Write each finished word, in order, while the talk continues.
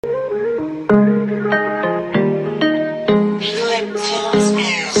I'm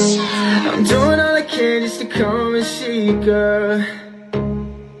doing all I can just to come and see you, girl.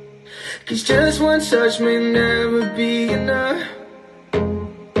 'Cause just one touch may never be enough.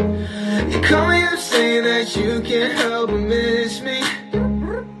 You call me up saying that you can't help but miss me.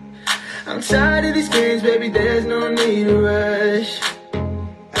 I'm tired of these games, baby, there's no need to rush.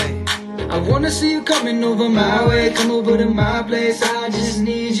 I wanna see you coming over my way, come over to my place, I just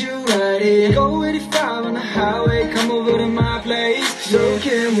need you right here. Go 85 on the highway, come over to my place. So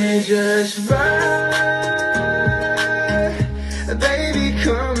can we just ride? Baby,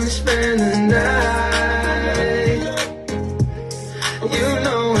 come and spend the night. You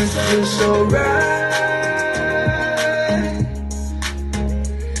know it feels so right.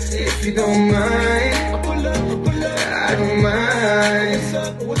 If you don't mind, I don't mind.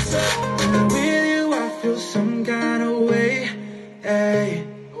 With you I feel some kind of way, hey.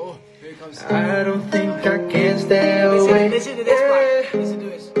 I don't think I can stay away. Listen to this part. Listen to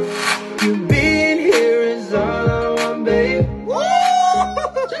this. You being here is all I want, babe.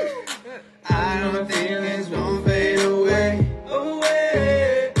 I don't feel this won't fade away.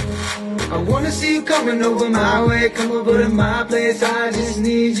 I wanna see you coming over my way, come over to my place, I just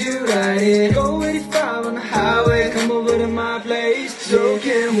need you right here. Go 85 on the highway, come over to my place. So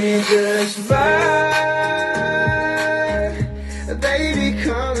can we just ride? Baby,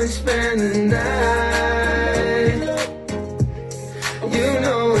 come and spend the night. You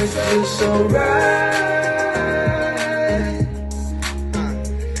know it feels so right.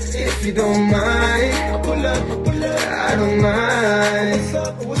 If you don't mind, I don't mind.